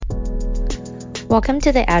Welcome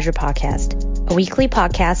to the Azure Podcast, a weekly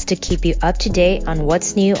podcast to keep you up to date on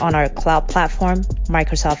what's new on our cloud platform,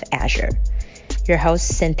 Microsoft Azure. Your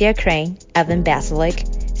hosts Cynthia Crane, Evan Basilik,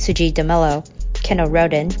 Sujit DeMello, Kendall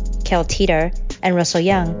Roden, Kel Teeter, and Russell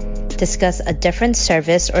Young discuss a different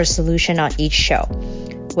service or solution on each show,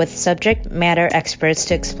 with subject matter experts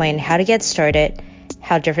to explain how to get started,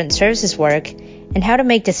 how different services work, and how to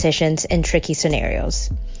make decisions in tricky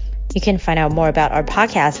scenarios. You can find out more about our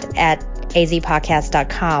podcast at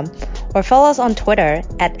azpodcast.com or follow us on Twitter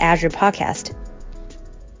at Azure Podcast.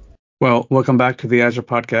 Well, welcome back to the Azure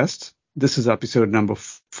Podcast. This is episode number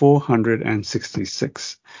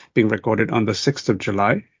 466, being recorded on the 6th of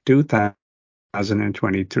July,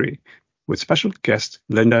 2023, with special guest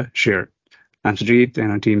Linda Shear. I'm Sujit,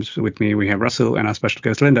 and on Teams with me, we have Russell and our special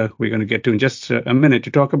guest Linda. We're going to get to in just a minute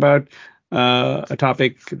to talk about a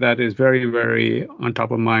topic that is very, very on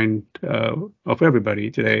top of mind of everybody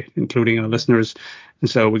today, including our listeners. And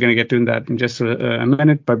so we're going to get to that in just a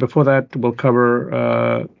minute. But before that, we'll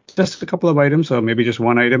cover just a couple of items, or maybe just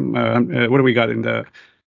one item. What do we got in the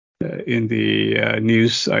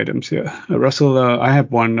news items here? Russell, I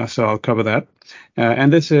have one, so I'll cover that.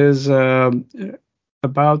 And this is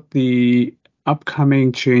about the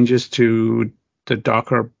upcoming changes to the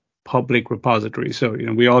Docker public repository. So,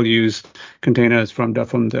 we all use containers from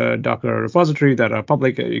the Docker repository that are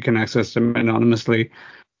public. You can access them anonymously.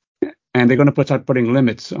 And they're going to start putting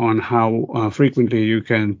limits on how frequently you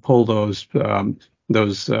can pull those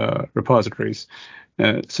repositories.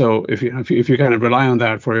 So if you kind of rely on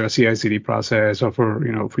that for your CI/CD process or for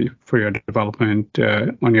your development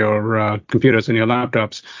on your computers and your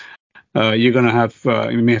laptops, you're going to have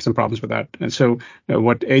you may have some problems with that. And so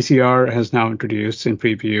what ACR has now introduced in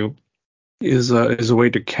preview is a way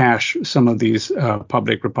to cache some of these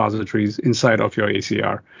public repositories inside of your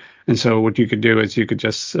ACR. And so what you could do is you could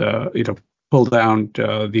just pull down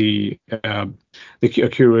the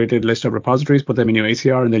curated list of repositories, put them in your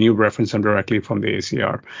ACR, and then you reference them directly from the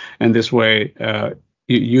ACR. And this way,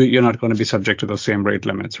 you're not going to be subject to those same rate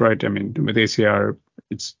limits, right? I mean, with ACR,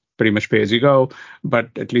 it's pretty much pay as you go, but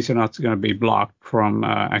at least you're not going to be blocked from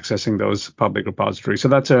accessing those public repositories. So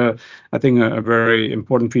that's I think a very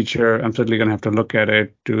important feature. I'm certainly going to have to look at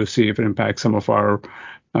it to see if it impacts some of our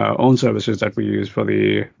own services that we use for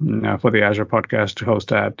the Azure Podcast to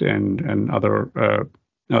host at and other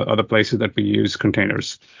places that we use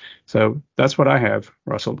containers. So that's what I have,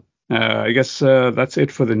 Russell. I guess that's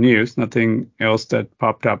it for the news. Nothing else that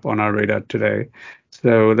popped up on our radar today.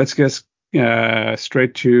 So let's get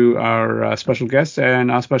straight to our special guest and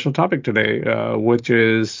our special topic today, which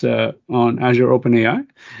is on Azure OpenAI,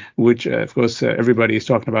 which, of course, everybody is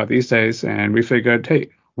talking about these days. And we figured, hey,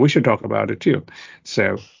 we should talk about it too.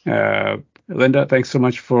 So, Linda, thanks so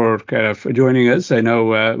much for kind of joining us. I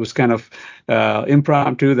know it was kind of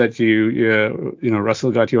impromptu that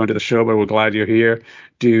Russell got you onto the show, but we're glad you're here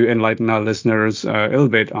to enlighten our listeners a little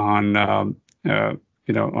bit on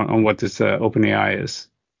what this OpenAI is.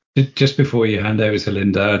 Just before you hand over to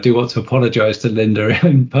Linda, I do want to apologise to Linda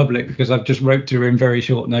in public because I've just wrote to her in very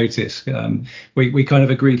short notice. We kind of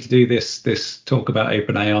agreed to do this talk about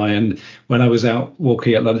OpenAI, and when I was out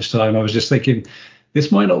walking at lunchtime, I was just thinking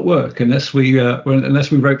this might not work unless we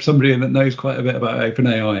rope somebody in that knows quite a bit about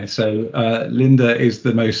OpenAI. So Linda is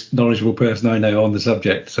the most knowledgeable person I know on the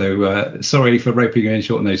subject. So sorry for roping you in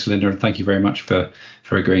short notice, Linda, and thank you very much for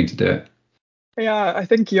agreeing to do it. Yeah, I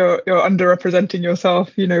think you're underrepresenting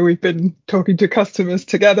yourself. We've been talking to customers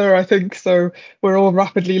together, I think, so we're all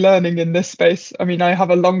rapidly learning in this space. I mean, I have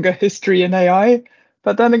a longer history in AI,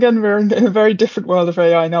 but then again, we're in a very different world of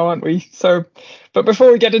AI now, aren't we? So, but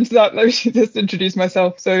before we get into that, let me just introduce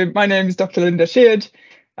myself. So my name is Dr. Linda Shear.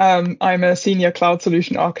 I'm a senior cloud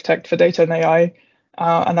solution architect for data and AI,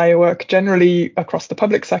 and I work generally across the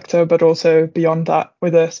public sector, but also beyond that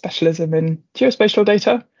with a specialism in geospatial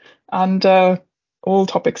data and all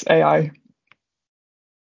topics AI.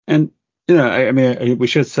 And I mean, we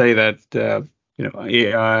should say that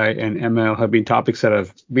AI and ML have been topics that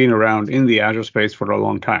have been around in the Azure space for a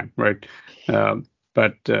long time, right?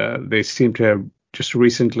 But they seem to have just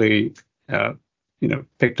recently,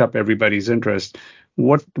 picked up everybody's interest.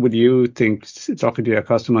 What would you think, talking to your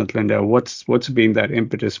customers, Linda, what's been that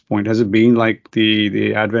impetus point? Has it been like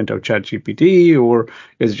the advent of ChatGPT, or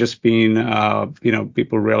has it just been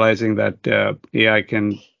people realizing that AI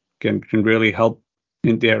can really help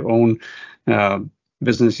in their own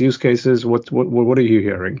business use cases? What are you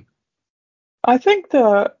hearing? I think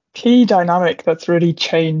the key dynamic that's really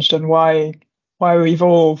changed and why we've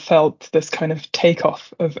all felt this kind of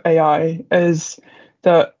takeoff of AI is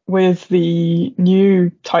that with the new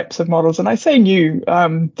types of models, and I say new,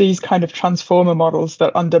 these kind of transformer models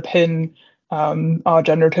that underpin our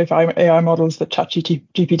generative AI models that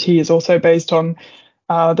ChatGPT is also based on,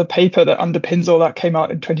 the paper that underpins all that came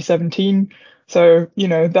out in 2017. So,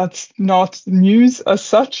 that's not news as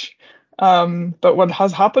such. But what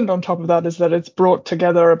has happened on top of that is that it's brought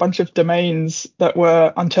together a bunch of domains that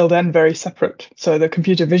were until then very separate. So the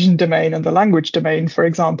computer vision domain and the language domain, for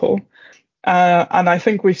example. And I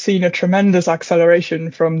think we've seen a tremendous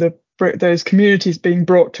acceleration from those communities being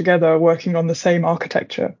brought together, working on the same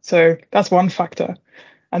architecture. So that's one factor.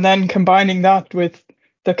 And then combining that with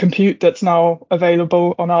the compute that's now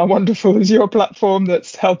available on our wonderful Azure platform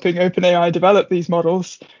that's helping OpenAI develop these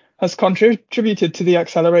models has contributed to the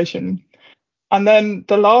acceleration. And then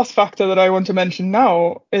the last factor that I want to mention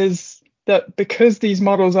now is that because these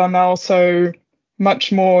models are now so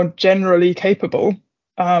much more generally capable,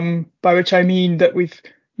 by which I mean that we've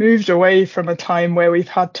moved away from a time where we've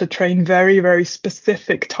had to train very, very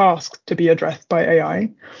specific tasks to be addressed by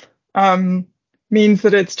AI, means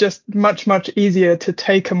that it's just much, much easier to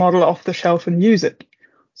take a model off the shelf and use it.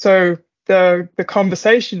 So the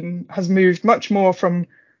conversation has moved much more from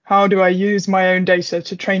how do I use my own data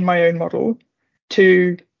to train my own model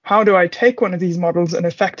to how do I take one of these models and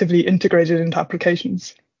effectively integrate it into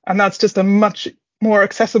applications. And that's just a much more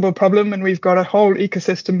accessible problem. And we've got a whole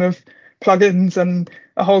ecosystem of plugins and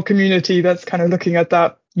a whole community that's kind of looking at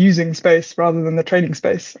that using space rather than the training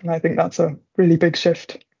space. And I think that's a really big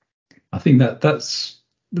shift. I think that's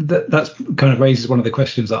kind of raises one of the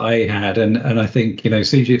questions that I had, and I think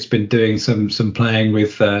Sujit's been doing some playing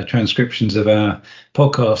with transcriptions of our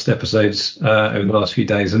podcast episodes over the last few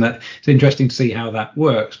days, and that it's interesting to see how that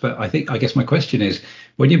works. But I guess my question is,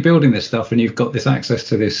 when you're building this stuff and you've got this access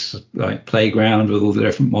to this like playground with all the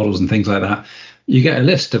different models and things like that, you get a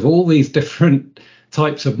list of all these different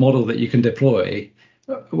types of model that you can deploy.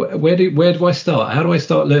 Where do I start? How do I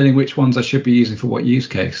start learning which ones I should be using for what use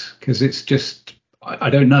case? Because it's just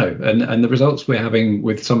I don't know, and the results we're having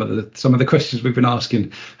with some of the questions we've been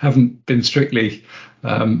asking haven't been strictly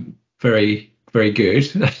very, very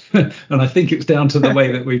good. And I think it's down to the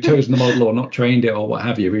way that we've chosen the model or not trained it or what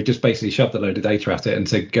have you. We've just basically shoved a load of data at it and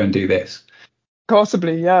said go and do this.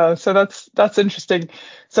 Possibly, yeah. So that's interesting.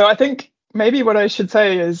 So I think maybe what I should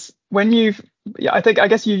say is I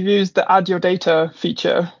guess you've used the add your data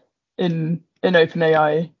feature in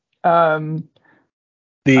OpenAI.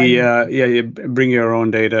 You bring your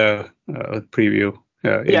own data preview.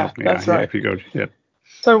 That's right. If you go, yeah.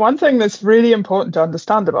 So one thing that's really important to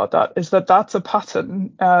understand about that is that that's a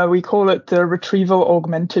pattern. We call it the retrieval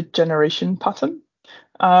augmented generation pattern.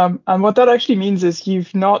 And what that actually means is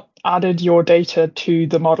you've not added your data to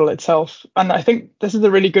the model itself. And I think this is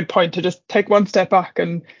a really good point to just take one step back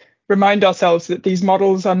and remind ourselves that these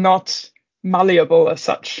models are not malleable as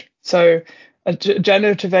such. So a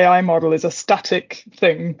generative AI model is a static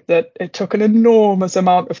thing that it took an enormous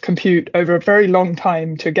amount of compute over a very long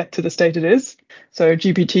time to get to the state it is. So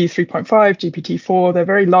GPT 3.5, GPT-4, they're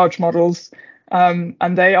very large models, and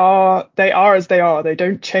they are as they are. They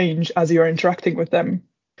don't change as you're interacting with them.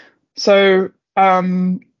 So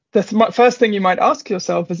the first thing you might ask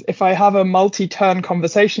yourself is, if I have a multi-turn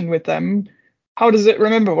conversation with them, how does it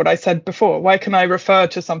remember what I said before? Why can I refer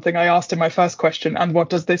to something I asked in my first question? And what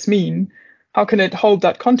does this mean? How can it hold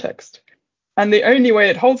that context? And the only way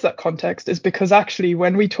it holds that context is because actually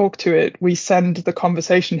when we talk to it, we send the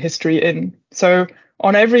conversation history in. So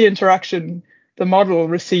on every interaction, the model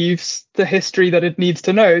receives the history that it needs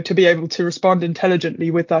to know to be able to respond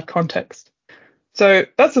intelligently with that context. So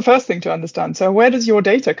that's the first thing to understand. So where does your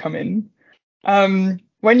data come in?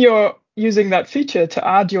 When you're using that feature to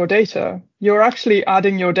add your data, you're actually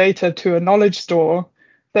adding your data to a knowledge store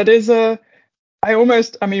that is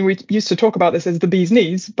we used to talk about this as the bee's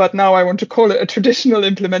knees, but now I want to call it a traditional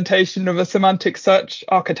implementation of a semantic search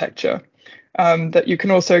architecture that you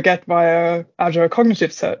can also get via Azure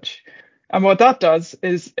Cognitive Search. And what that does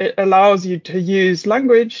is it allows you to use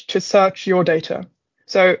language to search your data.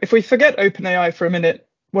 So if we forget OpenAI for a minute,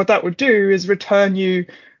 what that would do is return you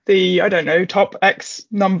the, top X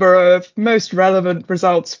number of most relevant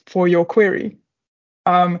results for your query.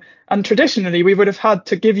 And traditionally, we would have had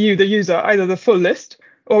to give you, the user, either the full list,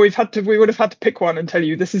 or we would have had to pick one and tell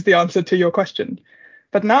you this is the answer to your question.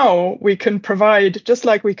 But now we can provide, just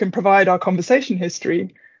like we can provide our conversation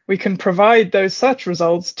history, we can provide those search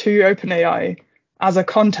results to OpenAI as a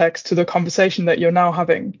context to the conversation that you're now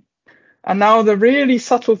having. And now the really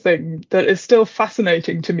subtle thing that is still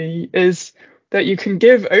fascinating to me is that you can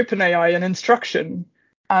give OpenAI an instruction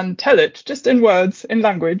and tell it, just in words, in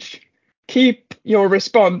language, keep your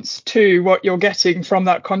response to what you're getting from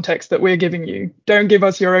that context that we're giving you. Don't give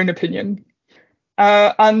us your own opinion.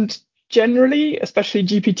 And generally, especially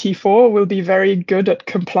GPT-4 will be very good at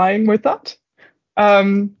complying with that.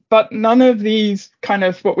 But none of these kind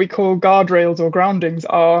of what we call guardrails or groundings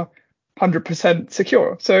are 100%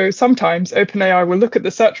 secure. So sometimes OpenAI will look at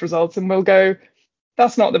the search results and will go,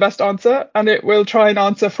 that's not the best answer. And it will try and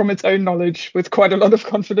answer from its own knowledge with quite a lot of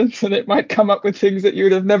confidence. And it might come up with things that you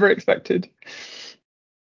would have never expected.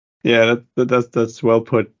 Yeah, that's well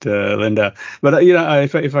put, Linda. But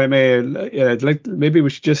if I may, like maybe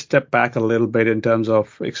we should just step back a little bit in terms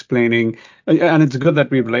of explaining. And it's good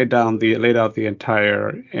that we've laid out the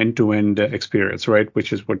entire end-to-end experience, right?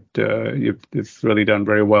 Which is what you've really done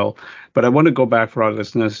very well. But I want to go back for our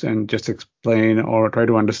listeners and just explain or try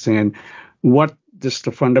to understand what just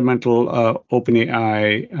the fundamental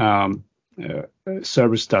OpenAI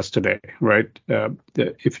service does today, right?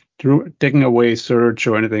 If taking away search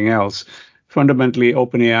or anything else, fundamentally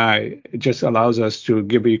OpenAI just allows us to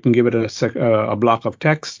you can give it a block of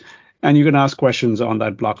text, and you can ask questions on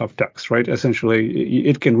that block of text, right? Essentially,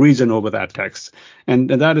 it can reason over that text, and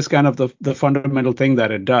that is kind of the fundamental thing that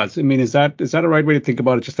it does. I mean, is that a right way to think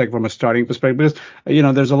about it, just like from a starting perspective?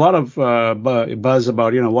 Because there's a lot of buzz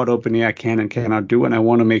about what OpenAI can and cannot do, and I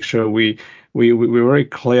want to make sure we're very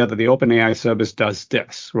clear that the OpenAI service does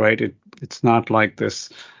this, right? It's not like this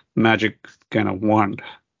magic kind of wand.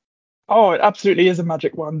 Oh, it absolutely is a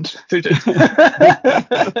magic wand. I'm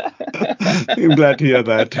glad to hear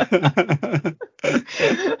that.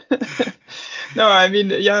 No, I mean,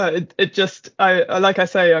 yeah, it just, like I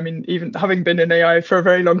say, I mean, even having been in AI for a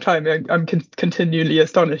very long time, I'm continually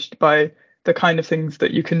astonished by the kind of things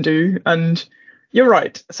that you can do. And you're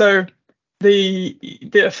right. So the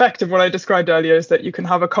effect of what I described earlier is that you can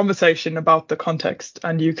have a conversation about the context,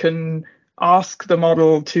 and you can ask the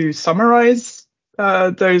model to summarize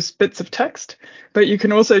those bits of text, but you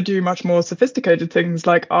can also do much more sophisticated things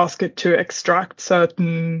like ask it to extract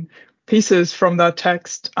certain pieces from that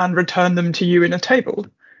text and return them to you in a table.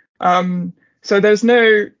 So there's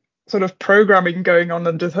no sort of programming going on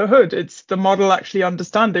under the hood. It's the model actually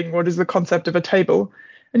understanding what is the concept of a table.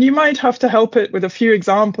 And you might have to help it with a few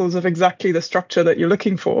examples of exactly the structure that you're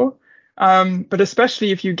looking for. But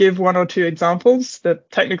especially if you give one or two examples, the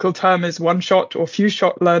technical term is one-shot or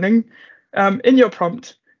few-shot learning, in your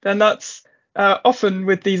prompt, then that's often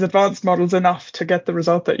with these advanced models enough to get the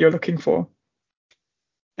result that you're looking for.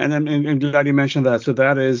 And I'm glad you mentioned that. So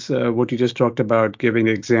that is what you just talked about, giving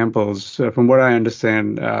examples. From what I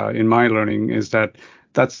understand in my learning is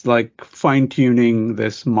that's like fine-tuning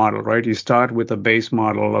this model, right? You start with a base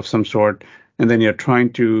model of some sort, and then you're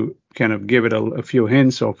trying to kind of give it a few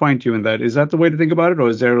hints or fine-tune that. Is that the way to think about it, or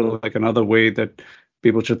is there like another way that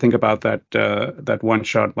people should think about that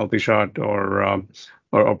one-shot, multi-shot, or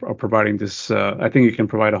providing this? I think you can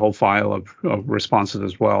provide a whole file of responses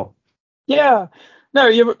as well. Yeah, no,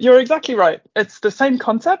 you're exactly right. It's the same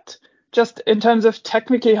concept, just in terms of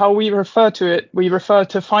technically how we refer to it. We refer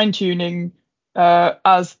to fine-tuning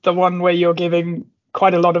as the one where you're giving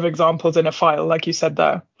quite a lot of examples in a file, like you said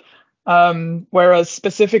there. Whereas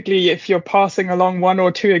specifically, if you're passing along one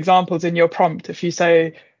or two examples in your prompt, if you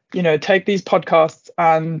say, take these podcasts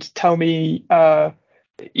and tell me,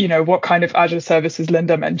 what kind of Azure services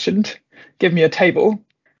Linda mentioned, give me a table,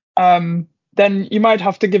 then you might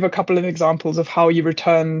have to give a couple of examples of how you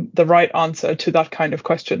return the right answer to that kind of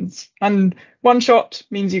questions. And one shot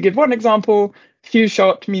means you give one example, few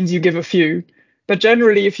shot means you give a few. But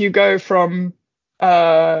generally, if you go from,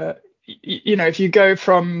 if you go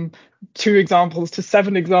from 2 examples to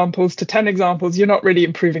 7 examples to 10 examples, you're not really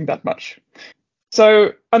improving that much.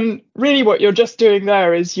 So, and really what you're just doing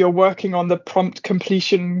there is you're working on the prompt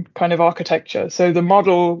completion kind of architecture. So the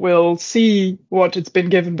model will see what it's been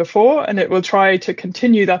given before, and it will try to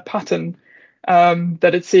continue that pattern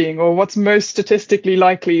that it's seeing, or what's most statistically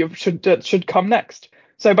likely should come next.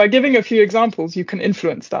 So by giving a few examples, you can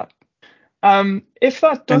influence that. If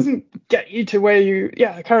that doesn't get you to where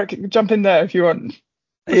Karak, jump in there if you want.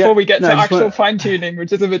 Before we get to actual fine-tuning,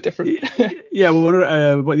 which is a bit different.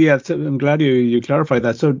 I'm glad you clarified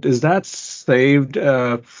that. So is that saved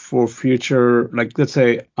for future? Like, let's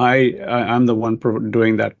say I'm the one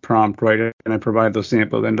doing that prompt, right? And I provide those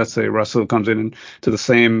samples. And let's say Russell comes in to the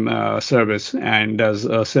same service and does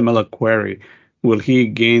a similar query. Will he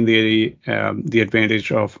gain the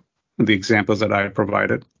advantage of the examples that I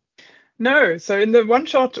provided? No. So in the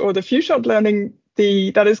one-shot or the few-shot learning,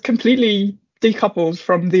 that is completely decoupled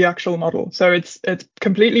from the actual model. So it's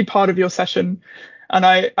completely part of your session.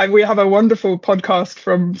 And we have a wonderful podcast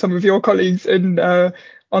from some of your colleagues in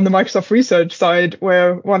on the Microsoft research side,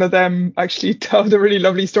 where one of them actually told a really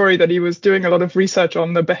lovely story that he was doing a lot of research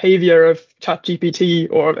on the behavior of ChatGPT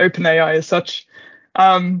or OpenAI as such,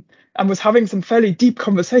 and was having some fairly deep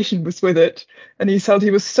conversations with it. And he said he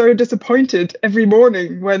was so disappointed every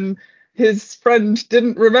morning when his friend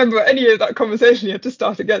didn't remember any of that conversation. He had to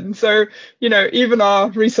start again. So, even our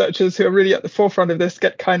researchers who are really at the forefront of this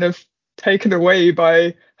get kind of taken away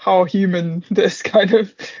by how human this kind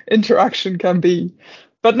of interaction can be.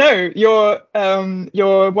 But no, your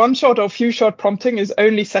one-shot or few-shot prompting is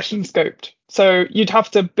only session scoped. So you'd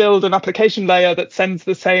have to build an application layer that sends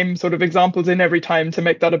the same sort of examples in every time to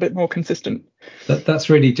make that a bit more consistent. That's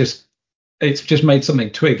really it's just made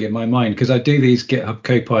something twig in my mind, because I do these GitHub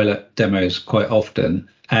Copilot demos quite often.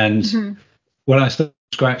 And when I start from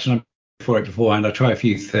scratch and I'm for it beforehand, I try a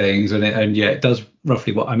few things, and it does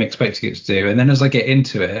roughly what I'm expecting it to do. And then as I get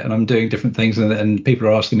into it and I'm doing different things, and people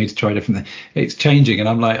are asking me to try different things, it's changing, and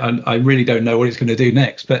I'm like, I really don't know what it's going to do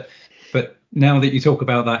next. But now that you talk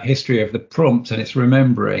about that history of the prompt and it's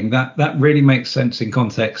remembering, that really makes sense in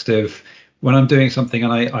context of when I'm doing something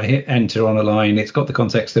and I hit enter on a line, it's got the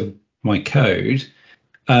context of my code.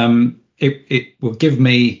 It will give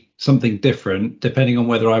me something different depending on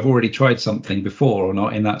whether I've already tried something before or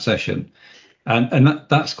not in that session. And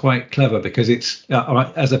that's quite clever, because it's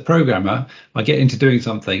as a programmer, I get into doing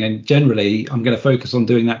something, and generally I'm going to focus on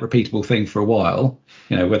doing that repeatable thing for a while,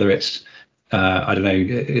 whether it's I don't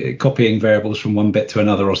know, copying variables from one bit to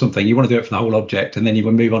another or something. You want to do it for the whole object, and then you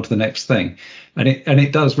will move on to the next thing. And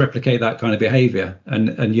it does replicate that kind of behavior.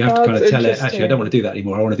 And you have to kind of tell it, actually, I don't want to do that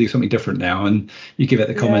anymore. I want to do something different now. And you give it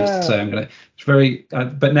the comments to say, it's very,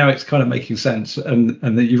 but now it's kind of making sense. And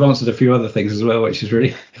that you've answered a few other things as well, which is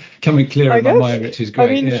really coming clear in my mind, which is great.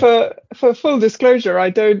 I mean, for full disclosure,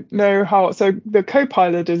 I don't know how. So the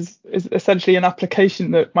Copilot is essentially an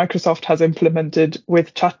application that Microsoft has implemented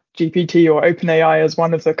with ChatGPT or OpenAI as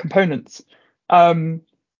one of the components.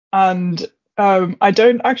 I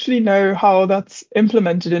don't actually know how that's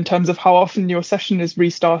implemented in terms of how often your session is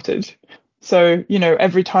restarted. So,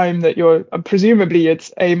 every time that presumably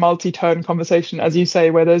it's a multi-turn conversation, as you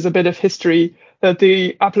say, where there's a bit of history that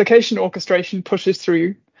the application orchestration pushes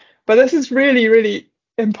through. But this is really, really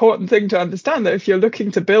important thing to understand, that if you're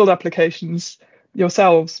looking to build applications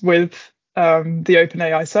yourselves with the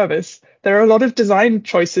OpenAI service, there are a lot of design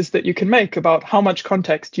choices that you can make about how much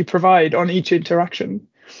context you provide on each interaction.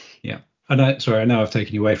 Yeah. I know I've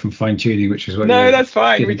taken you away from fine tuning, which is what that's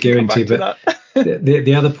fine. We can come back to that.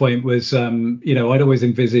 the other point was, I'd always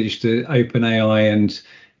envisaged OpenAI, and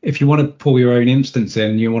if you want to pull your own instance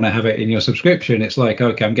in, you want to have it in your subscription, it's like,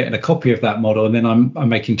 okay, I'm getting a copy of that model, and then I'm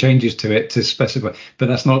making changes to it to specify. But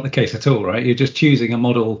that's not the case at all, right? You're just choosing a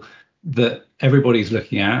model that everybody's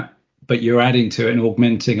looking at, but you're adding to it and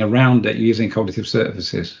augmenting around it using cognitive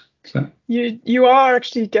services. So you are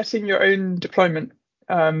actually getting your own deployment.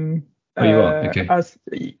 You are? Okay.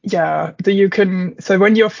 You can. So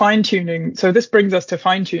when you're fine tuning, so this brings us to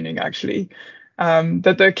fine tuning actually.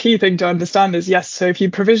 That the key thing to understand is, yes, so if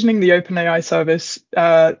you're provisioning the OpenAI service,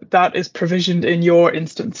 that is provisioned in your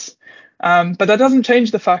instance. But that doesn't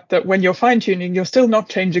change the fact that when you're fine tuning, you're still not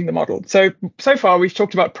changing the model. So far we've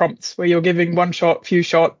talked about prompts where you're giving one shot, few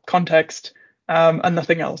shot context, and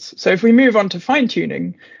nothing else. So if we move on to fine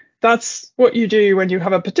tuning, that's what you do when you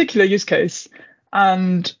have a particular use case,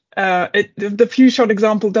 and the few shot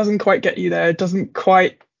example doesn't quite get you there. It doesn't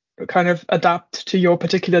quite kind of adapt to your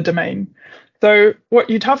particular domain. So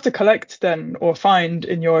what you'd have to collect then, or find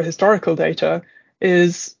in your historical data,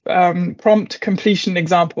 is prompt completion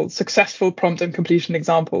examples, successful prompt and completion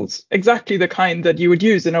examples, exactly the kind that you would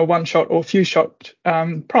use in a one-shot or few-shot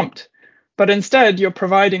prompt. But instead, you're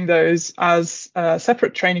providing those as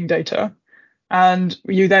separate training data, and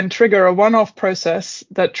you then trigger a one-off process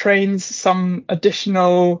that trains some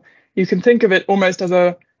additional. You can think of it almost as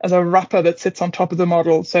a wrapper that sits on top of the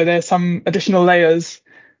model. So there's some additional layers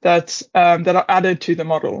that are added to the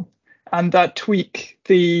model, and that tweak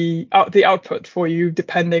the output for you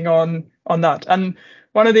depending on that. And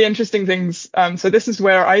one of the interesting things, so this is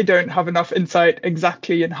where I don't have enough insight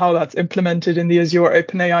exactly in how that's implemented in the Azure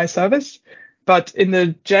OpenAI service. But in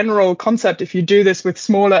the general concept, if you do this with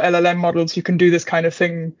smaller LLM models, you can do this kind of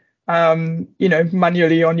thing,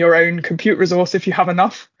 manually on your own compute resource if you have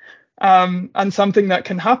enough. And something that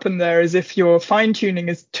can happen there is if your fine tuning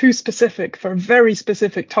is too specific for a very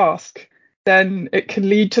specific task, then it can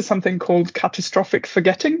lead to something called catastrophic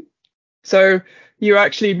forgetting. So you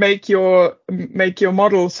actually make your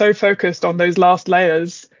model so focused on those last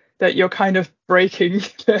layers that you're kind of breaking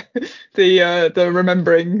the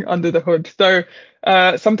remembering under the hood. So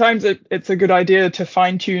sometimes it's a good idea to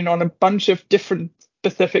fine tune on a bunch of different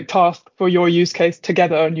specific task for your use case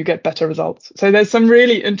together and you get better results. So there's some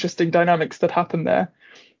really interesting dynamics that happen there.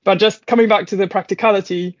 But just coming back to the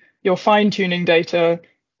practicality, your fine-tuning data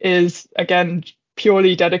is, again,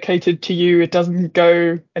 purely dedicated to you. It doesn't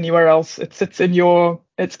go anywhere else. It sits in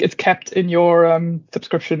it's kept in your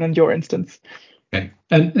subscription and your instance. Okay.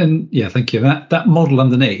 And yeah, thank you. That model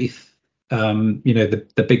underneath,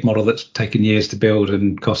 the big model that's taken years to build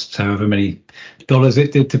and costs however many dollars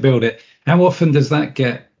it did to build it. How often does that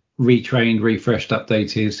get retrained, refreshed,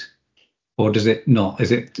 updated, or does it not?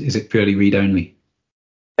 Is it purely read only?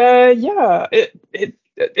 Yeah,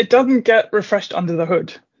 it doesn't get refreshed under the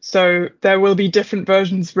hood. So there will be different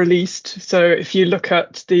versions released. So if you look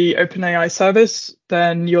at the OpenAI service,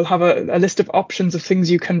 then you'll have a list of options of things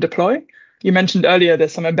you can deploy. You mentioned earlier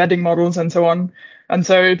there's some embedding models and so on. And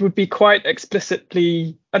so it would be quite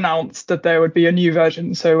explicitly announced that there would be a new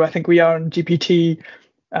version. So I think we are on GPT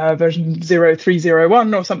version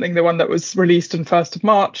 0301 or something, the one that was released on 1st of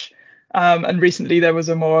March. And recently there was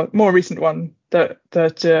a more recent one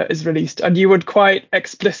that is released, and you would quite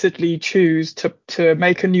explicitly choose to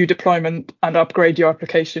make a new deployment and upgrade your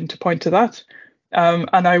application to point to that.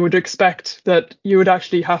 And I would expect that you would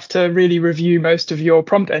actually have to really review most of your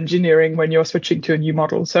prompt engineering when you're switching to a new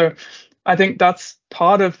model. So I think that's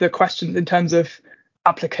part of the question in terms of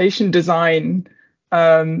application design,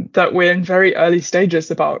 that we're in very early stages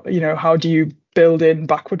about, how do you build in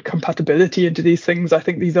backward compatibility into these things. I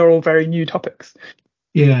think these are all very new topics.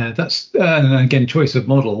 Yeah, that's again, choice of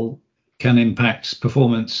model can impact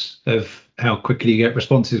performance of how quickly you get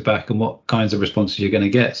responses back and what kinds of responses you're going to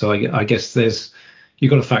get. So I guess you've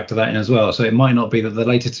got to factor that in as well. So it might not be that the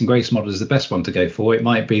latest and greatest model is the best one to go for. It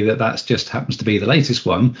might be that that's just happens to be the latest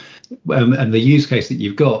one, and the use case that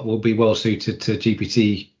you've got will be well suited to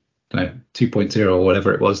GPT 2.0 or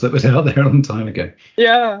whatever it was that was out there a long time ago.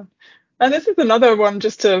 Yeah. And this is another one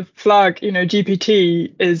just to flag,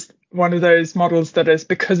 GPT is one of those models that is,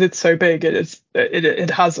 because it's so big, it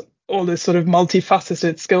has all this sort of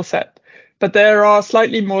multifaceted skill set. But there are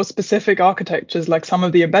slightly more specific architectures, like some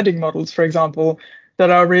of the embedding models, for example,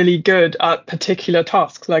 that are really good at particular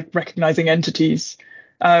tasks, like recognizing entities.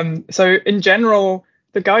 So in general,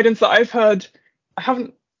 the guidance that I've heard, I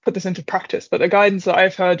haven't put this into practice, but the guidance that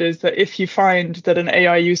I've heard is that if you find that an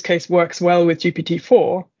AI use case works well with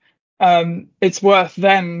GPT-4, it's worth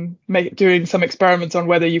then doing some experiments on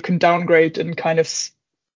whether you can downgrade and kind of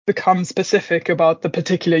become specific about the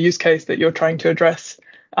particular use case that you're trying to address,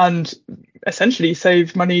 and essentially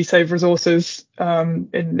save money, save resources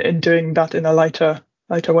in doing that in a lighter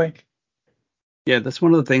way. Yeah, that's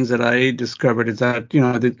one of the things that I discovered is that,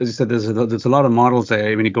 as you said, there's a lot of models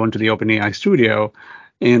there when you go into the OpenAI Studio,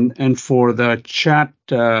 and for the chat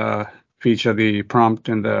feature, the prompt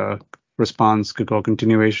and the response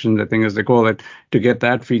continuation, I think as they call it, to get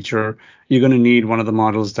that feature, you're going to need one of the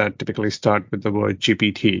models that typically start with the word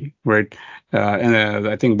GPT, right? And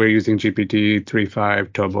I think we're using GPT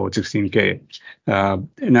 3.5 Turbo 16K.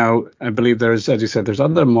 Now, I believe there's, as you said, there's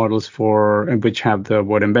other models which have the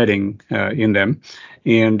word embedding in them.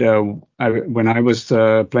 And when I was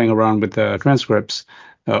playing around with the transcripts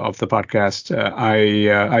of the podcast,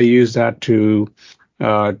 I used that to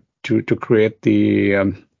create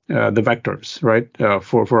the vectors, right,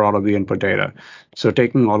 for all of the input data. So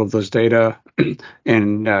taking all of those data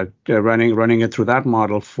and running it through that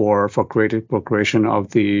model for creation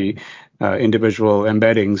of the individual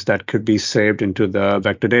embeddings that could be saved into the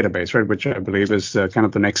vector database, right, which I believe is kind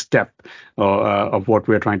of the next step of what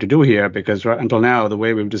we're trying to do here, because until now, the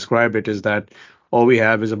way we've described it is that all we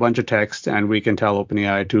have is a bunch of text, and we can tell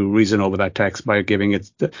OpenAI to reason over that text by giving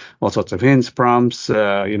it all sorts of hints, prompts,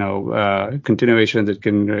 continuations. It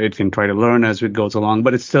can try to learn as it goes along,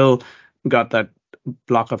 but it's still got that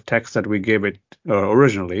block of text that we gave it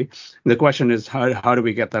originally. The question is, how do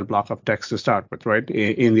we get that block of text to start with, right?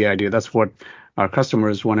 In the idea, that's what our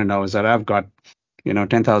customers want to know, is that I've got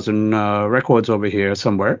 10,000 records over here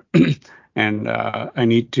somewhere, and I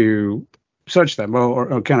need to search them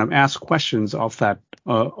or kind of ask questions of that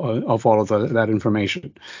of all of that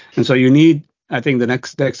information. And so you need, I think the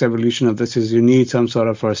next evolution of this is you need some sort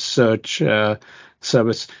of a search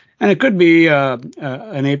service. And it could be an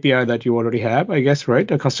API that you already have, I guess, right?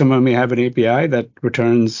 A customer may have an API that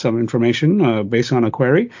returns some information based on a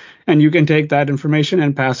query, and you can take that information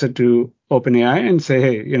and pass it to OpenAI and say,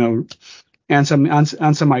 hey,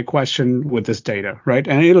 answer my question with this data, right?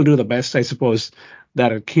 And it'll do the best, I suppose,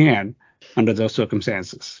 that it can under those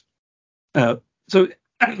circumstances. So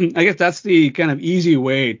I guess that's the kind of easy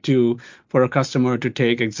way for a customer to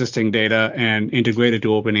take existing data and integrate it to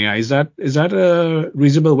OpenAI. Is that a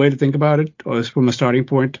reasonable way to think about it, or from a starting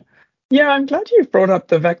point? Yeah, I'm glad you've brought up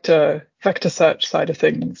the vector search side of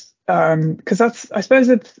things, because that's, I suppose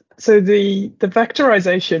it's, so the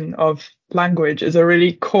vectorization of language is a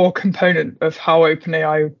really core component of how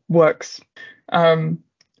OpenAI works. Um,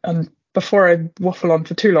 and before I waffle on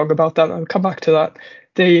for too long about that, I'll come back to that.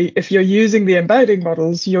 If you're using the embedding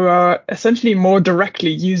models, you are essentially more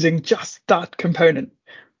directly using just that component.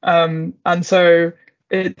 And so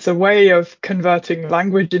it's a way of converting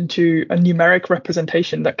language into a numeric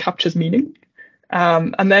representation that captures meaning.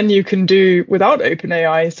 And then you can do, without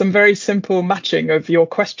OpenAI, some very simple matching of your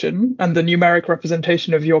question and the numeric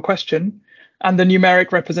representation of your question and the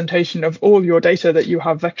numeric representation of all your data that you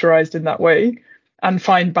have vectorized in that way, and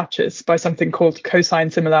find matches by something called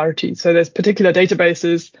cosine similarity. So there's particular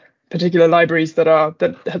databases, particular libraries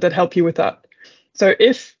that help you with that. So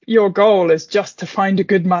if your goal is just to find a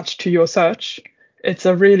good match to your search, it's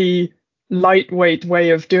a really lightweight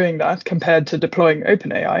way of doing that compared to deploying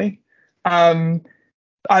OpenAI.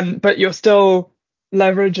 But you're still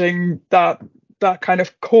leveraging that kind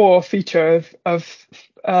of core feature of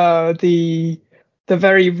the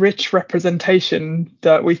very rich representation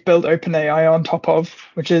that we've built OpenAI on top of,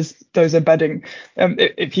 which is those embedding.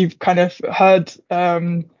 If you've kind of heard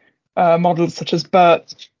models such as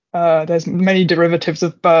BERT, there's many derivatives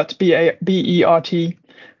of BERT, B-E-R-T,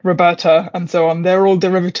 Roberta, and so on. They're all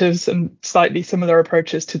derivatives and slightly similar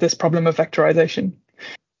approaches to this problem of vectorization.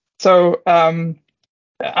 So, and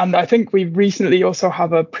I think we recently also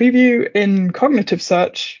have a preview in cognitive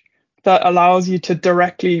search that allows you to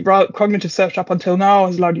directly, cognitive search up until now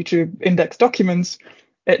has allowed you to index documents.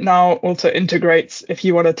 It now also integrates if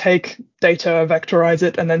you want to take data, vectorize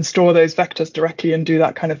it, and then store those vectors directly and do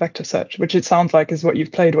that kind of vector search, which it sounds like is what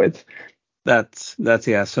you've played with. That's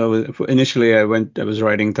yeah. So initially I was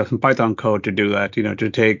writing some Python code to do that, to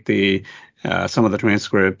take the some of the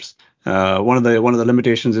transcripts. One of the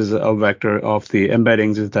limitations is a vector of the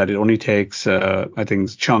embeddings is that it only takes I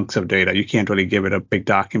think chunks of data. You can't really give it a big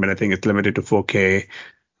document. I think it's limited to 4K.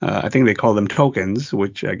 I think they call them tokens,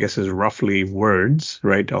 which I guess is roughly words,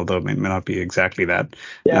 right? Although it may not be exactly that.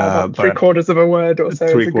 Yeah, about 3/4 of a word or so.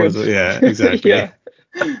 Yeah, exactly. Yeah.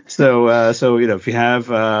 So if you have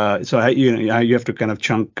you have to kind of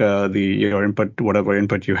chunk your input, whatever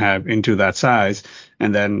input you have, into that size,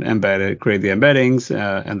 and then embed it, create the embeddings,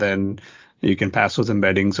 and then you can pass those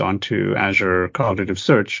embeddings onto Azure Cognitive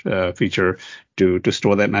Search feature to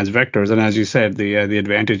store them as vectors. And as you said, the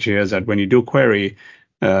advantage here is that when you do query,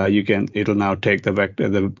 it'll now take the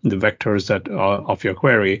vectors that of your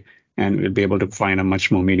query, and it'll be able to find a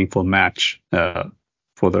much more meaningful match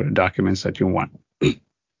for the documents that you want.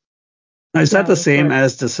 Is that the same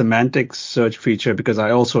as the semantic search feature? Because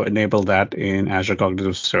I also enable that in Azure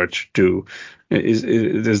Cognitive Search too.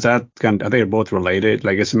 Is that are they both related?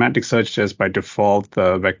 Like, is semantic search just by default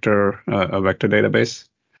a vector database?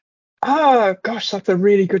 Gosh, that's a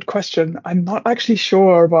really good question. I'm not actually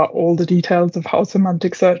sure about all the details of how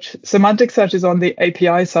semantic search is on the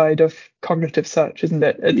API side of cognitive search, isn't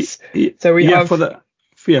it?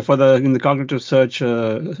 In the cognitive search,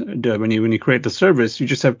 when you create the service, you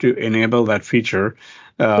just have to enable that feature.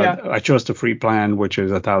 I chose the free plan, which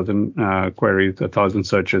is 1,000 queries, 1,000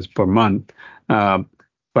 searches per month.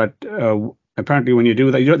 But apparently, when you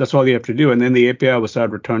do that, that's all you have to do, and then the API will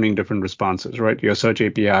start returning different responses. Right, your search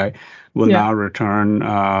API will now return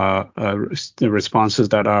the responses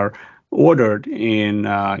that are ordered in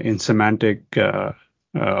semantic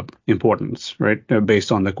importance, right?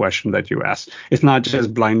 Based on the question that you asked. It's not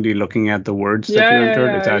just blindly looking at the words that you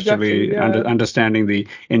entered. It's actually understanding the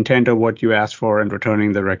intent of what you asked for and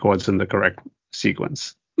returning the records in the correct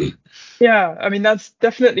sequence. Yeah, I mean, that's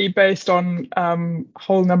definitely based on a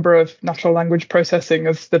whole number of natural language processing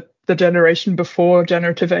of the generation before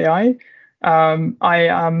generative AI. I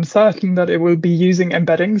am certain that it will be using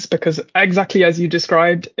embeddings because exactly as you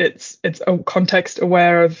described, it's context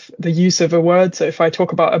aware of the use of a word. So if I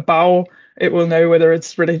talk about a bow, it will know whether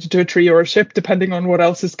it's related to a tree or a ship, depending on what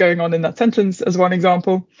else is going on in that sentence, as one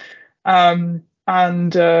example.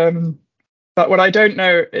 But what I don't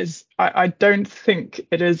know is I don't think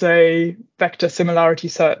it is a vector similarity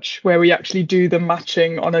search where we actually do the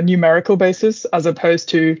matching on a numerical basis as opposed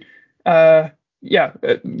to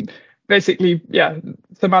basically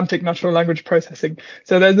semantic natural language processing.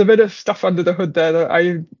 So there's a bit of stuff under the hood there that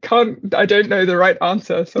I don't know the right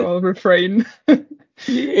answer, so I'll refrain.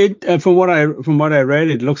 From what I read,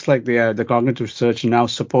 it looks like the cognitive search now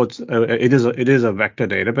supports it is a vector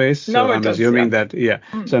database. So No, it I'm does, assuming yeah.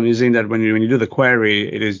 that So I'm using that when you do the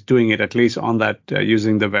query, it is doing it at least on that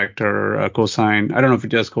using the vector cosine. I don't know if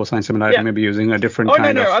it does cosine similarity, Yeah. maybe using a different Oh,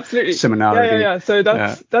 kind no, of absolutely. similarity. Yeah. So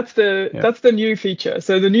that's the new feature.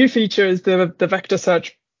 So the new feature is the vector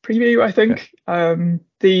search preview, I think. Okay.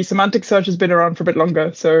 The semantic search has been around for a bit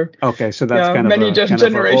longer. So okay, so that's kind many of a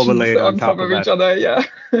generations overlaid on on top top of of each that. other. Yeah.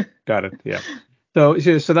 Got it. Yeah. So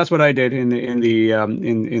that's what I did in the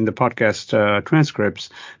podcast transcripts.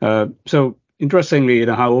 So interestingly,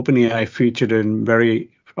 how OpenAI featured in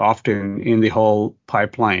very often in the whole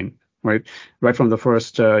pipeline, right? Right from the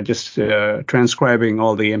first, just transcribing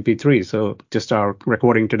all the MP3s. So just our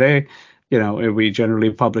recording today, we generally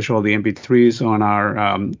publish all the MP3s on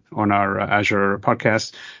our Azure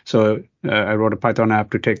podcast. So I wrote a Python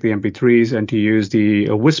app to take the MP3s and to use the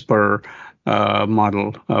Whisper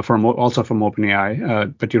model from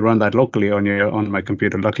OpenAI, but you run that locally on my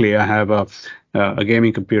computer. Luckily, I have a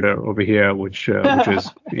gaming computer over here, which is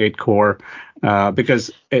 8 core, because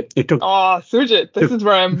it took. Oh, Sujit, this is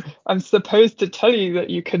where I'm supposed to tell you that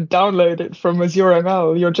you can download it from Azure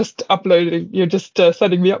ML. You're just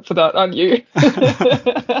setting me up for that, aren't you?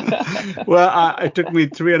 Well, it took me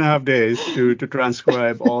 3.5 days to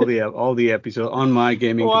transcribe all the episodes on my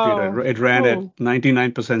gaming computer. It ran at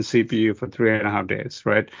 99% CPU for 3.5 days,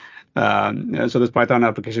 right? So this Python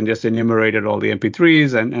application just enumerated all the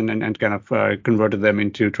MP3s and kind of converted them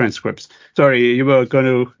into transcripts. Sorry, you were going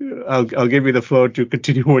to. I'll give you the floor to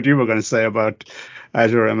continue what you were going to say about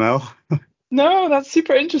Azure ML. No, that's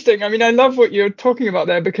super interesting. I mean, I love what you're talking about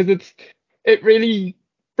there because it really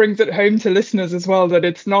brings it home to listeners as well that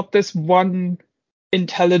it's not this one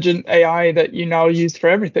intelligent AI that you now use for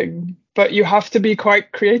everything, but you have to be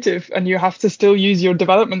quite creative and you have to still use your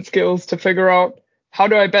development skills to figure out how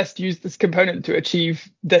do I best use this component to achieve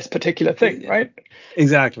this particular thing, right?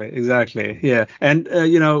 Exactly. Yeah. And,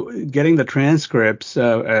 getting the transcripts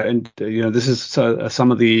this is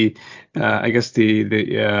some of the, I guess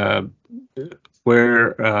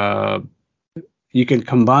where you can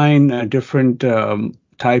combine different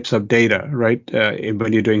types of data, right?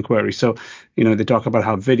 When you're doing queries. So, they talk about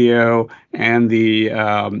how video and the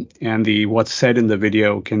what's said in the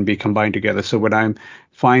video can be combined together. So when I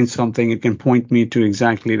find something, it can point me to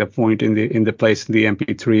exactly the point in the place in the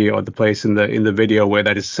MP3 or the place in the video where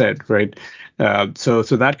that is said, right? So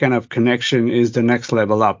that kind of connection is the next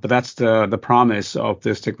level up. But that's the promise of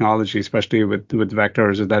this technology, especially with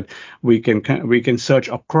vectors, is that we can search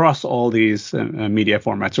across all these media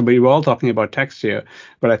formats. So we were all talking about text here,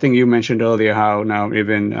 but I think you mentioned earlier how now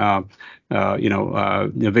even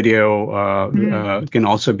the video can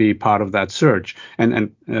also be part of that search,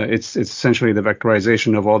 and it's essentially the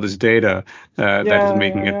vectorization of all this data that is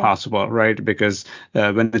making it possible, right? Because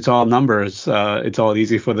when it's all numbers, it's all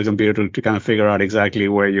easy for the computer to kind of figure out exactly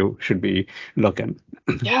where you should be looking.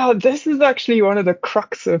 Yeah, this is actually one of the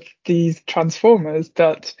crux of these transformers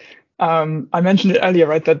that I mentioned it earlier,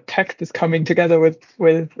 right? That text is coming together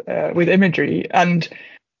with imagery, and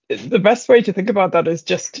the best way to think about that is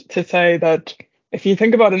just to say that if you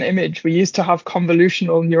think about an image, we used to have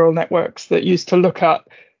convolutional neural networks that used to look at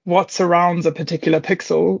what surrounds a particular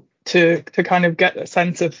pixel to kind of get a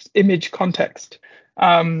sense of image context.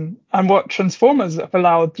 And what transformers have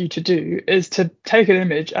allowed you to do is to take an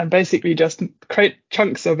image and basically just create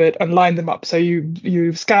chunks of it and line them up. So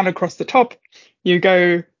you scan across the top, you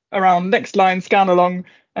go around next line, scan along,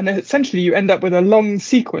 and then essentially you end up with a long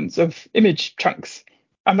sequence of image chunks.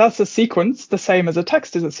 And that's a sequence, the same as a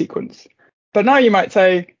text is a sequence. But now you might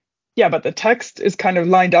say, yeah, but the text is kind of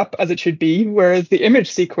lined up as it should be, whereas the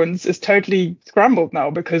image sequence is totally scrambled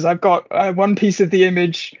now because I've got one piece of the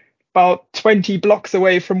image about 20 blocks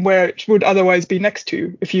away from where it would otherwise be next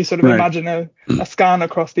to, if you sort of imagine a scan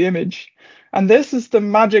across the image. And this is the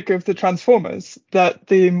magic of the transformers, that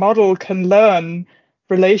the model can learn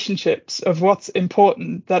relationships of what's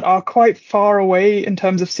important that are quite far away in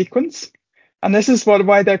terms of sequence. And this is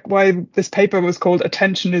why this paper was called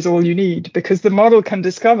Attention is All You Need, because the model can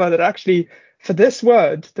discover that actually for this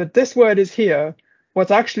word is here,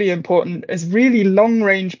 what's actually important is really long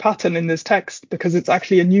range pattern in this text because it's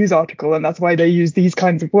actually a news article. And that's why they use these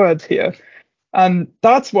kinds of words here. And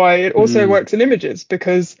that's why it also works in images,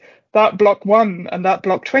 because that block 1 and that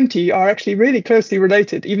block 20 are actually really closely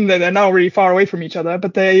related, even though they're now really far away from each other.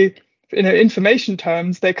 But they, in information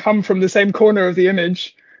terms, they come from the same corner of the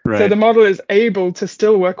image. Right. So the model is able to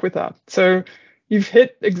still work with that. So you've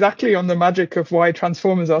hit exactly on the magic of why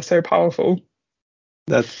transformers are so powerful.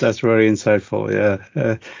 That's very insightful.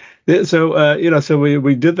 Yeah. Yeah, so so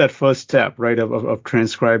we did that first step, right, of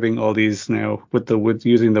transcribing all these now with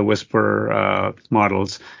using the Whisper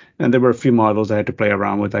models, and there were a few models I had to play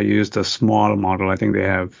around with. I used a small model. I think they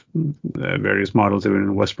have various models even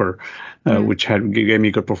in Whisper, which gave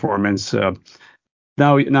me good performance.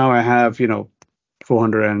 Now I have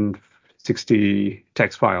 460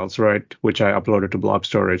 text files, right, which I uploaded to blob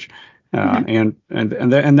storage. And then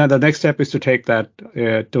the next step is to take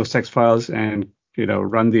those text files and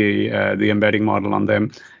run the embedding model on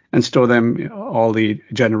them and store them, all the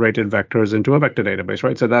generated vectors, into a vector database,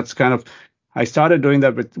 right? So that's kind of, I started doing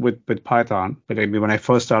that with Python, but when I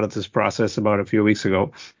first started this process about a few weeks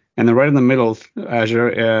ago. And then right in the middle,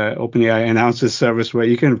 Azure OpenAI announced this service where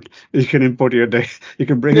you can import your data, you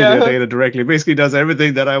can bring in your data directly. Basically, does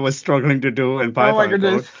everything that I was struggling to do in Python. Oh my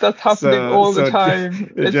goodness, code. that's happening all the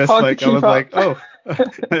time. It's just hard like to keep I was up. like, oh,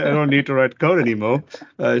 I don't need to write code anymore.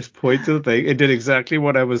 Just point to the thing. It did exactly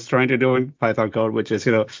what I was trying to do in Python code, which is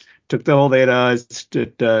took the whole data,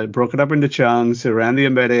 broke it up into chunks, ran the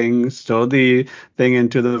embedding, stored the thing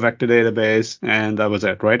into the vector database, and that was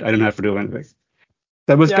it, right? I didn't have to do anything.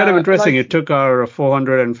 That was kind of interesting. It took our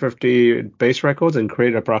 450 base records and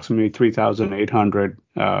created approximately 3,800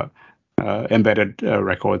 embedded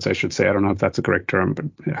records, I should say. I don't know if that's the correct term, but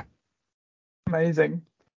yeah. Amazing.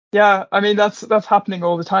 Yeah, I mean that's happening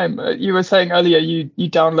all the time. You were saying earlier you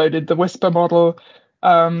downloaded the Whisper model.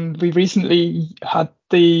 We recently had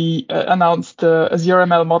announced the Azure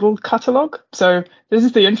ML model catalog. So this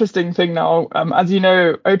is the interesting thing now. As you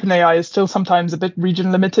know, OpenAI is still sometimes a bit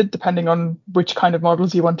region limited depending on which kind of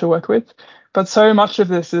models you want to work with. But so much of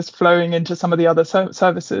this is flowing into some of the other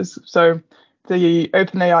services. So the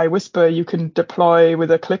OpenAI Whisper you can deploy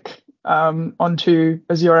with a click onto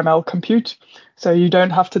Azure ML Compute. So you don't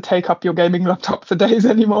have to take up your gaming laptop for days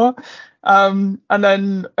anymore. And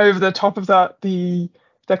then over the top of that, the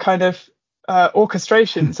kind of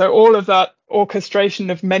orchestration. So all of that orchestration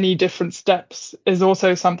of many different steps is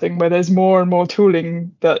also something where there's more and more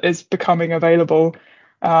tooling that is becoming available.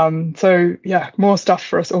 So yeah, more stuff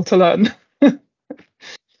for us all to learn.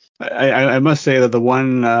 I must say that the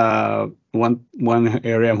one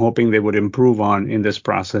area I'm hoping they would improve on in this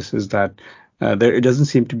process is that it doesn't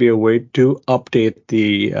seem to be a way to update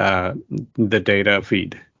the data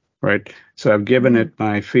feed, right? So I've given it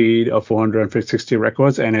my feed of 460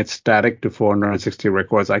 records, and it's static to 460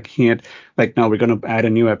 records. I can't, like, now we're going to add a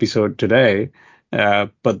new episode today,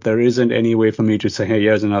 but there isn't any way for me to say, hey,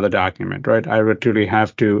 here's another document, right? I literally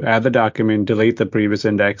have to add the document, delete the previous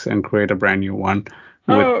index, and create a brand new one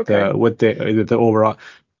with the overall.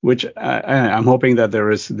 Which I'm hoping that there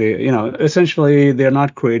is essentially they're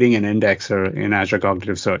not creating an indexer in Azure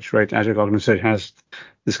Cognitive Search, right? Azure Cognitive Search has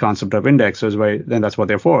this concept of indexers, right? Then that's what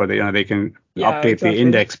they're for. They can update the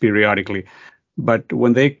index periodically. But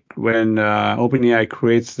when OpenAI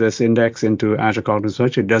creates this index into Azure Cognitive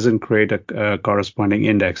Search, it doesn't create a corresponding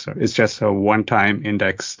indexer. It's just a one-time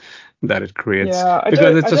index that it creates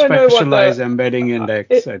because it's a specialized embedding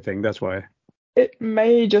index. I think that's why. It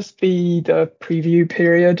may just be the preview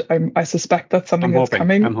period. I suspect that's something that's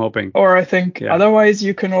coming. I'm hoping. Or I think otherwise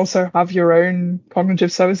you can also have your own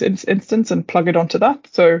cognitive service instance and plug it onto that.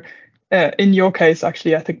 So in your case,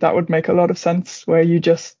 actually, I think that would make a lot of sense where you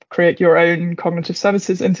just create your own cognitive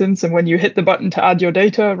services instance. And when you hit the button to add your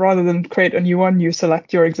data, rather than create a new one, you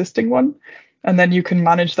select your existing one. And then you can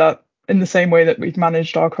manage that in the same way that we've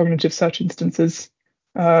managed our cognitive search instances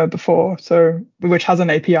before, so which has an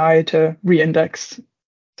API to reindex.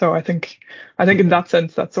 So I think in that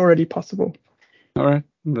sense that's already possible. All right,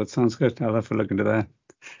 that sounds good. I'll have to look into that.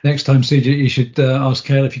 Next time, CJ, you should ask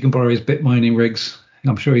Kale if you can borrow his bit mining rigs.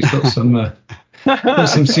 I'm sure he's got some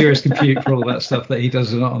some serious compute for all that stuff that he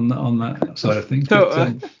does on that side of things.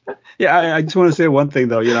 So, I just want to say one thing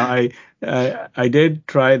though. I did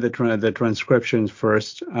try the transcriptions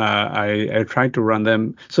first. I tried to run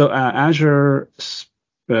them. So Azure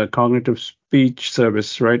Cognitive Speech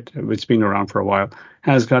Service, right, which has been around for a while,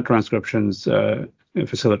 has got transcriptions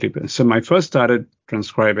facility. So I first started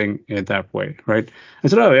transcribing it that way, right? I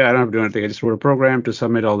said, oh yeah, I don't have to do anything. I just wrote a program to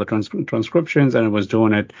submit all the transcriptions, and it was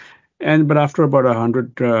doing it. But after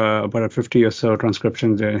about 50 or so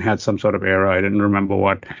transcriptions, it had some sort of error. I didn't remember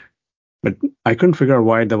what, but I couldn't figure out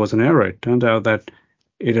why there was an error. It turned out that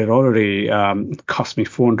it had already cost me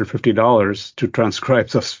 $450 to transcribe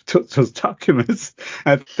those documents.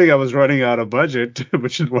 I think I was running out of budget,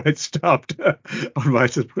 which is why it stopped on my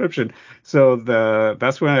subscription. So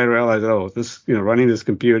that's when I realized, this running this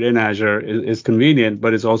compute in Azure is convenient,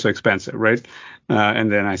 but it's also expensive, right?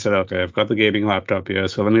 And then I said, okay, I've got the gaming laptop here,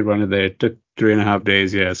 so let me run it there. It took 3.5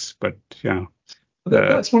 days, yes, but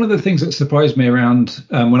That's one of the things that surprised me around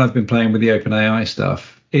when I've been playing with the OpenAI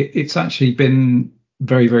stuff. It's actually been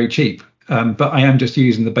very, very cheap. But I am just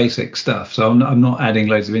using the basic stuff. So I'm not adding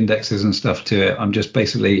loads of indexes and stuff to it. I'm just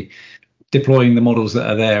basically deploying the models that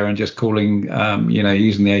are there and just calling,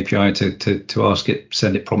 using the API to ask it,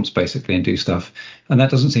 send it prompts basically and do stuff. And that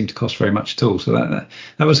doesn't seem to cost very much at all. So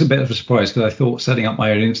that was a bit of a surprise because I thought setting up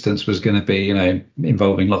my own instance was going to be,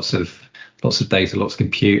 involving lots of data, lots of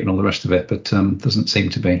compute and all the rest of it, but doesn't seem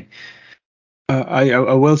to be.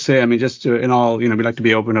 I will say, just in all, we like to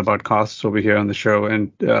be open about costs over here on the show,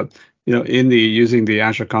 and in the using the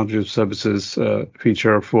Azure Cognitive Services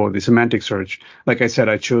feature for the semantic search, like I said,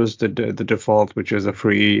 I chose the default, which is a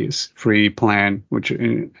free plan, which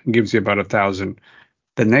gives you about 1,000.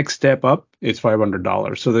 The next step up is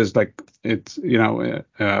 $500. So there's it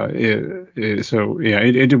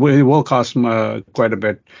will cost quite a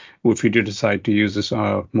bit if you do decide to use this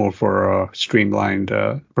more for a streamlined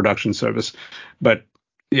production service. But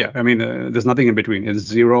yeah, there's nothing in between. It's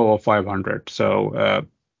 0 or 500. So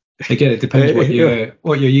again, it depends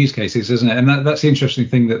what your use case is, isn't it? And that's the interesting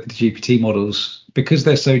thing, that the GPT models, because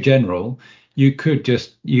they're so general, you could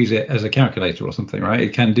just use it as a calculator or something, right?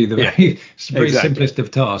 It can do the very simplest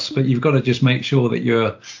of tasks, but you've got to just make sure that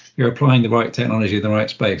you're applying the right technology in the right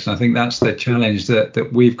space. And I think that's the challenge that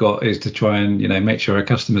we've got, is to try and make sure our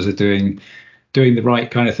customers are doing the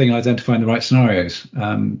right kind of thing, identifying the right scenarios.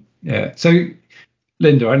 So,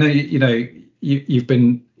 Linda, I know you've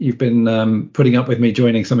been putting up with me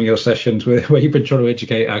joining some of your sessions where you've been trying to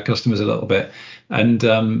educate our customers a little bit. And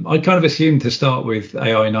I kind of assumed to start with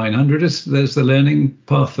AI 900 as the learning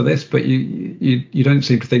path for this, but you don't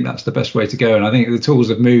seem to think that's the best way to go. And I think the tools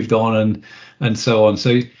have moved on and so on.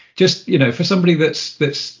 So just, for somebody that's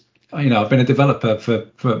I've been a developer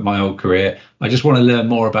for my whole career, I just want to learn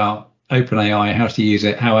more about OpenAI, how to use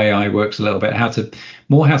it, how AI works a little bit, how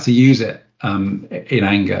to use it in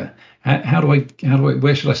anger.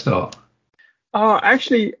 Where should I start?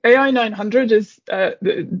 Actually, AI 900 is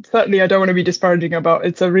certainly, I don't want to be disparaging about.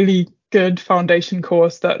 It's a really good foundation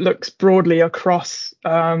course that looks broadly across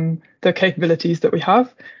the capabilities that we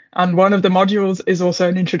have. And one of the modules is also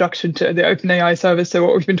an introduction to the OpenAI service. So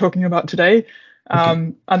what we've been talking about today.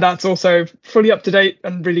 And that's also fully up to date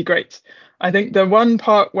and really great. I think the one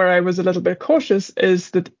part where I was a little bit cautious is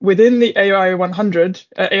that within the AI 900,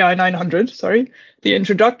 the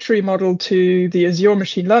introductory model to the Azure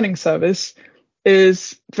Machine Learning Service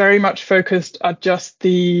is very much focused at just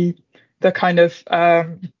the kind of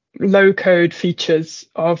low code features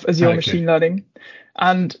of Azure Machine Learning.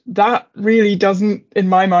 And that really doesn't, in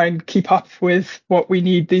my mind, keep up with what we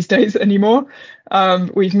need these days anymore.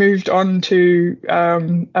 We've moved on to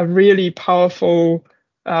a really powerful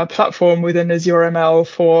platform within Azure ML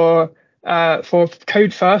for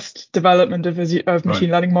code first development of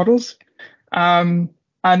machine learning models. And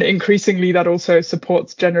increasingly, that also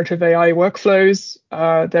supports generative AI workflows.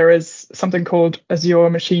 There is something called Azure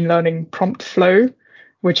Machine Learning Prompt Flow,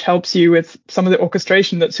 which helps you with some of the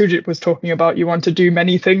orchestration that Sujit was talking about. You want to do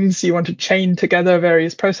many things. You want to chain together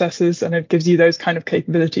various processes, and it gives you those kind of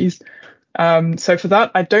capabilities. So for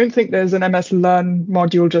that, I don't think there's an MS Learn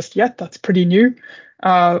module just yet. That's pretty new.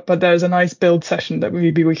 But there's a nice build session that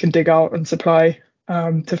maybe we can dig out and supply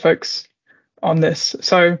to folks on this.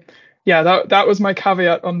 So yeah, that was my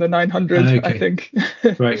caveat on the 900, I think.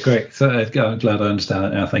 Great. So I'm glad I understand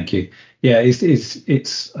it now. Thank you. Yeah,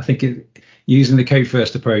 it's I think using the code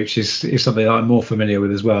first approach is something that I'm more familiar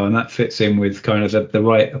with as well. And that fits in with kind of the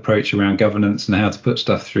right approach around governance and how to put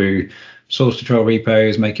stuff through source control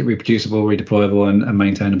repos, make it reproducible, redeployable, and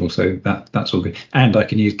maintainable. So that's all good. And I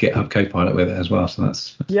can use GitHub Copilot with it as well. So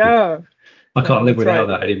that's yeah. Good. I can't live without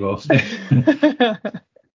that anymore.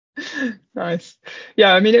 Nice.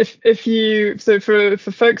 Yeah, for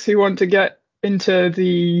folks who want to get into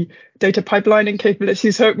the data pipelining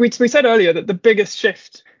capabilities, so we said earlier that the biggest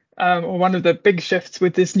shift, or one of the big shifts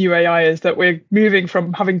with this new AI, is that we're moving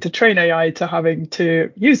from having to train AI to having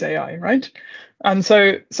to use AI, right? And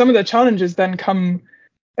so some of the challenges then come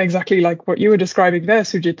exactly like what you were describing there,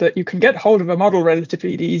 Sujit, that you can get hold of a model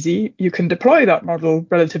relatively easy. You can deploy that model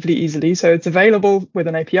relatively easily. So it's available with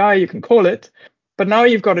an API, you can call it. But now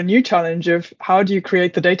you've got a new challenge of how do you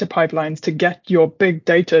create the data pipelines to get your big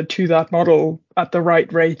data to that model at the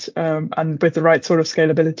right rate and with the right sort of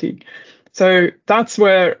scalability. So that's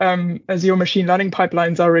where Azure machine learning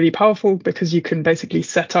pipelines are really powerful, because you can basically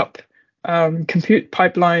set up compute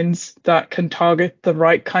pipelines that can target the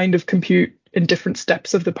right kind of compute in different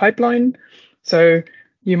steps of the pipeline. So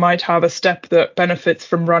you might have a step that benefits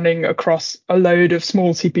from running across a load of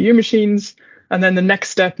small CPU machines, and then the next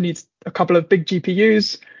step needs a couple of big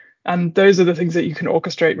GPUs. And those are the things that you can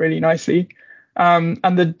orchestrate really nicely. And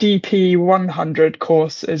the DP100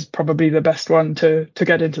 course is probably the best one to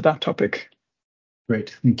get into that topic.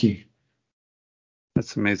 Great, thank you.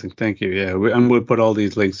 That's amazing. Thank you. Yeah, we'll put all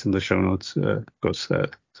these links in the show notes, of course, so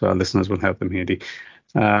our listeners will have them handy.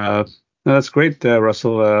 No, that's great,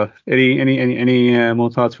 Russell. Any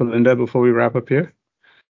more thoughts for Linda before we wrap up here?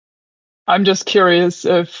 I'm just curious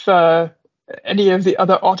if any of the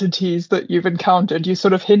other oddities that you've encountered. You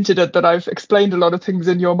sort of hinted at that I've explained a lot of things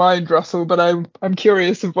in your mind, Russell, but I'm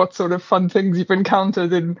curious of what sort of fun things you've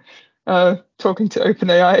encountered in talking to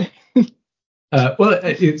OpenAI. Well,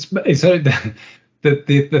 it's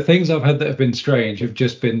the things I've had that have been strange have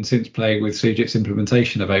just been since playing with Sujit's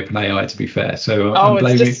implementation of OpenAI, to be fair. So I'm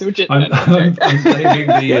blaming, it's just Sujit. I'm blaming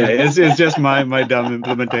the it's just my dumb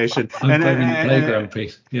implementation. I'm blaming the playground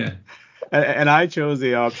piece. Yeah. And I chose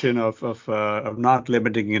the option of not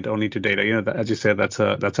limiting it only to data. You know, as you said, that's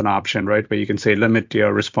an option, right? Where you can say limit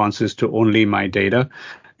your responses to only my data.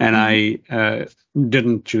 And I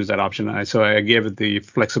didn't choose that option. So I gave it the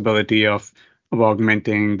flexibility of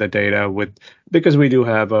augmenting the data because we do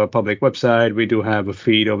have a public website, we do have a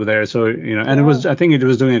feed over there. So, you know, and I think it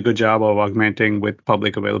was doing a good job of augmenting with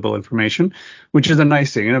public available information, which is a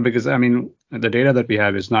nice thing, you know, because I mean, the data that we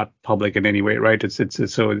have is not public in any way, right?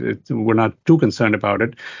 We're not too concerned about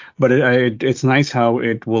it, but it's nice how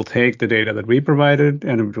it will take the data that we provided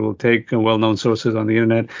and it will take well-known sources on the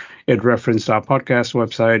internet. It referenced our podcast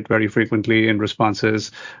website very frequently in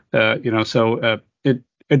responses,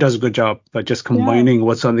 it does a good job by just combining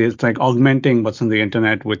what's on augmenting what's on the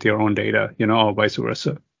internet with your own data, you know, or vice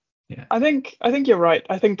versa. Yeah, I think you're right.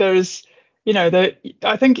 I think there's, you know,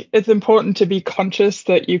 I think it's important to be conscious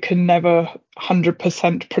that you can never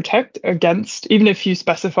 100% protect against, even if you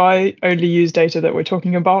specify only use data that we're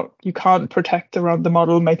talking about, you can't protect around the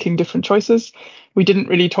model making different choices. We didn't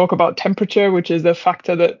really talk about temperature, which is a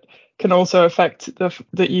factor that can also affect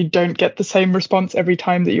that you don't get the same response every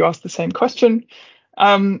time that you ask the same question.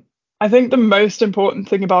 I think the most important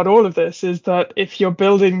thing about all of this is that if you're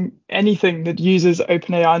building anything that uses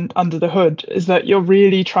OpenAI under the hood, is that you're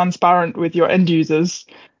really transparent with your end users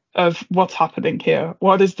of what's happening here.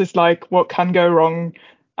 What is this like? What can go wrong?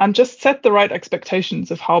 And just set the right expectations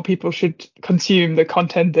of how people should consume the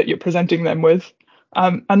content that you're presenting them with,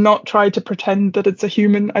 and not try to pretend that it's a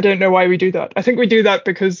human. I don't know why we do that. I think we do that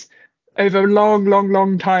because over a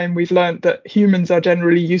long time, we've learned that humans are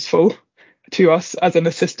generally useful to us as an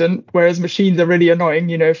assistant, whereas machines are really annoying,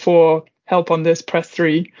 you know, for help on this, press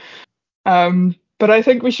 3. But I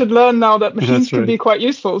think we should learn now that machines can be quite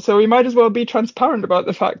useful. So we might as well be transparent about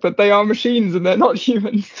the fact that they are machines and they're not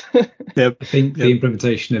humans. Yep. I think the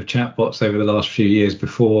implementation of chatbots over the last few years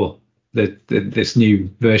before this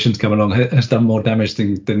new version's come along has done more damage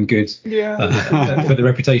than good for the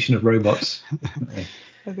reputation of robots.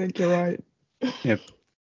 I think you're right. Yep.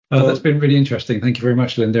 That's been really interesting. Thank you very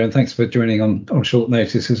much, Linda, and thanks for joining on short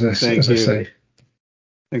notice, as I say.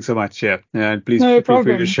 Thanks so much. Yeah, please feel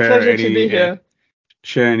free to share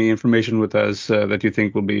share any information with us that you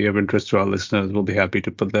think will be of interest to our listeners. We'll be happy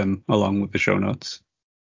to put them along with the show notes.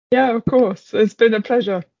 Yeah, of course. It's been a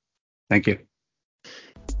pleasure. Thank you.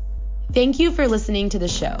 Thank you for listening to the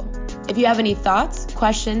show. If you have any thoughts,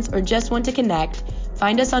 questions, or just want to connect,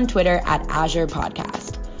 find us on Twitter at Azure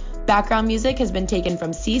Podcast. Background music has been taken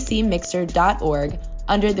from ccmixer.org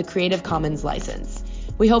under the Creative Commons license.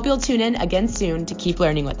 We hope you'll tune in again soon to keep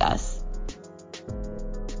learning with us.